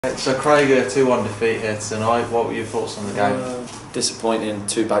So Craig, 2-1 defeat here tonight. What were your thoughts on the game? Disappointing.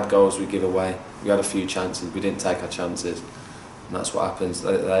 2 bad goals we give away. We had a few chances, we didn't take our chances, and that's what happens.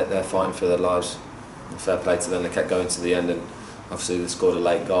 They're fighting for their lives. Fair play to them, they kept going to the end, and obviously they scored a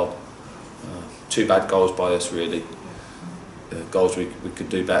late goal. 2 bad goals by us really. Goals we could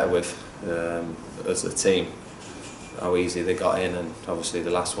do better with as a team. How easy they got in, and obviously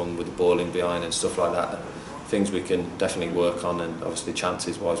the last one with the ball in behind and stuff like that. Things we can definitely work on, and obviously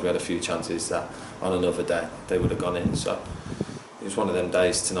chances wise we had a few chances that on another day they would have gone in. So it was one of them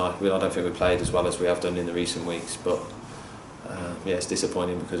days tonight. I don't think we played as well as we have done in the recent weeks, but yeah, it's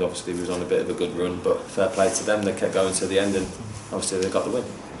disappointing because obviously we was on a bit of a good run, but fair play to them, they kept going to the end and obviously they got the win.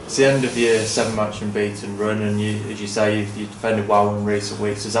 It's the end of your 7-match unbeaten run, and as you say, you defended well in recent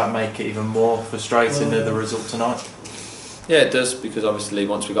weeks. Does that make it even more frustrating than the result tonight? Yeah, it does, because obviously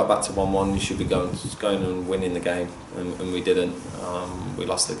once we got back to 1-1 you should be going and winning the game, and we didn't. We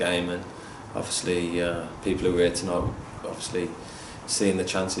lost the game, and obviously people who were here tonight, obviously seeing the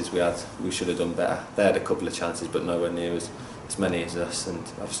chances we had, we should have done better. They had a couple of chances but nowhere near as many as us, and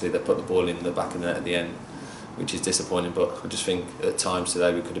obviously they put the ball in the back of the net at the end, which is disappointing. But I just think at times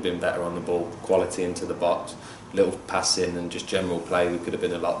today we could have been better on the ball, quality into the box, little passing and just general play, we could have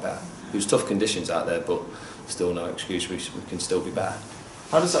been a lot better. It was tough conditions out there, but still no excuse, we can still be better.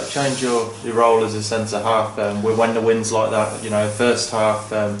 How does that change your role as a centre half when the wind's like that? You know, first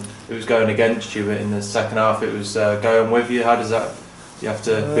half it was going against you, but in the second half it was going with you. How does that? You have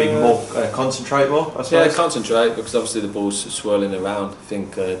to be more concentrate more, I suppose. Yeah, concentrate, because obviously the ball's swirling around. I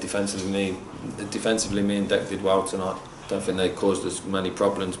think defensively me and Deck did well tonight. Don't think they caused us many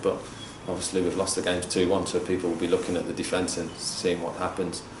problems, but obviously we've lost the games 2-1, so people will be looking at the defence and seeing what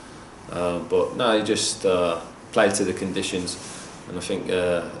happens. But no, you just play to the conditions, and I think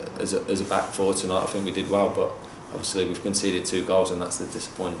as a back four tonight, I think we did well, but obviously we've conceded 2 goals, and that's the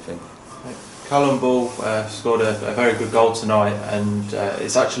disappointing thing. Callum Ball scored a very good goal tonight, and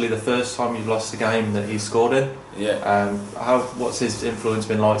it's actually the first time you've lost a game that he's scored in. Yeah. What's his influence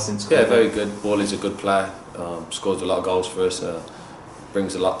been like since? Yeah, very good. Ball is a good player. Scores a lot of goals for us.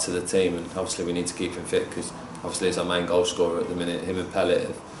 Brings a lot to the team, and obviously we need to keep him fit, because obviously he's our main goal scorer at the minute. Him and Pellet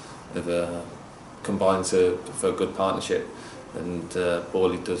have combined for a good partnership, and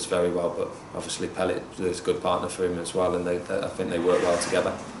Bawley does very well, but obviously Pellet is a good partner for him as well, and I think they work well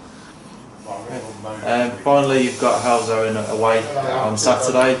together. Finally, you've got Halzo away on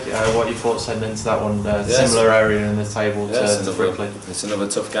Saturday. What are your thoughts heading into that one? Similar area in the table to Frickley. It's another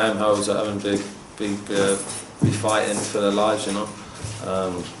tough game. Halzo having be fighting for their lives, you know.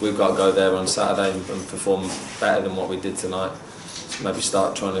 We've got to go there on Saturday and perform better than what we did tonight. Maybe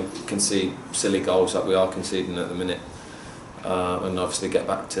start trying to concede silly goals that we are conceding at the minute, and obviously get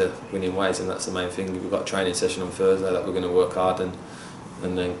back to winning ways, and that's the main thing. We've got a training session on Thursday that we're going to work hard and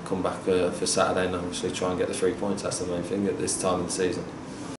then come back for Saturday and obviously try and get the 3 points. That's the main thing at this time of the season.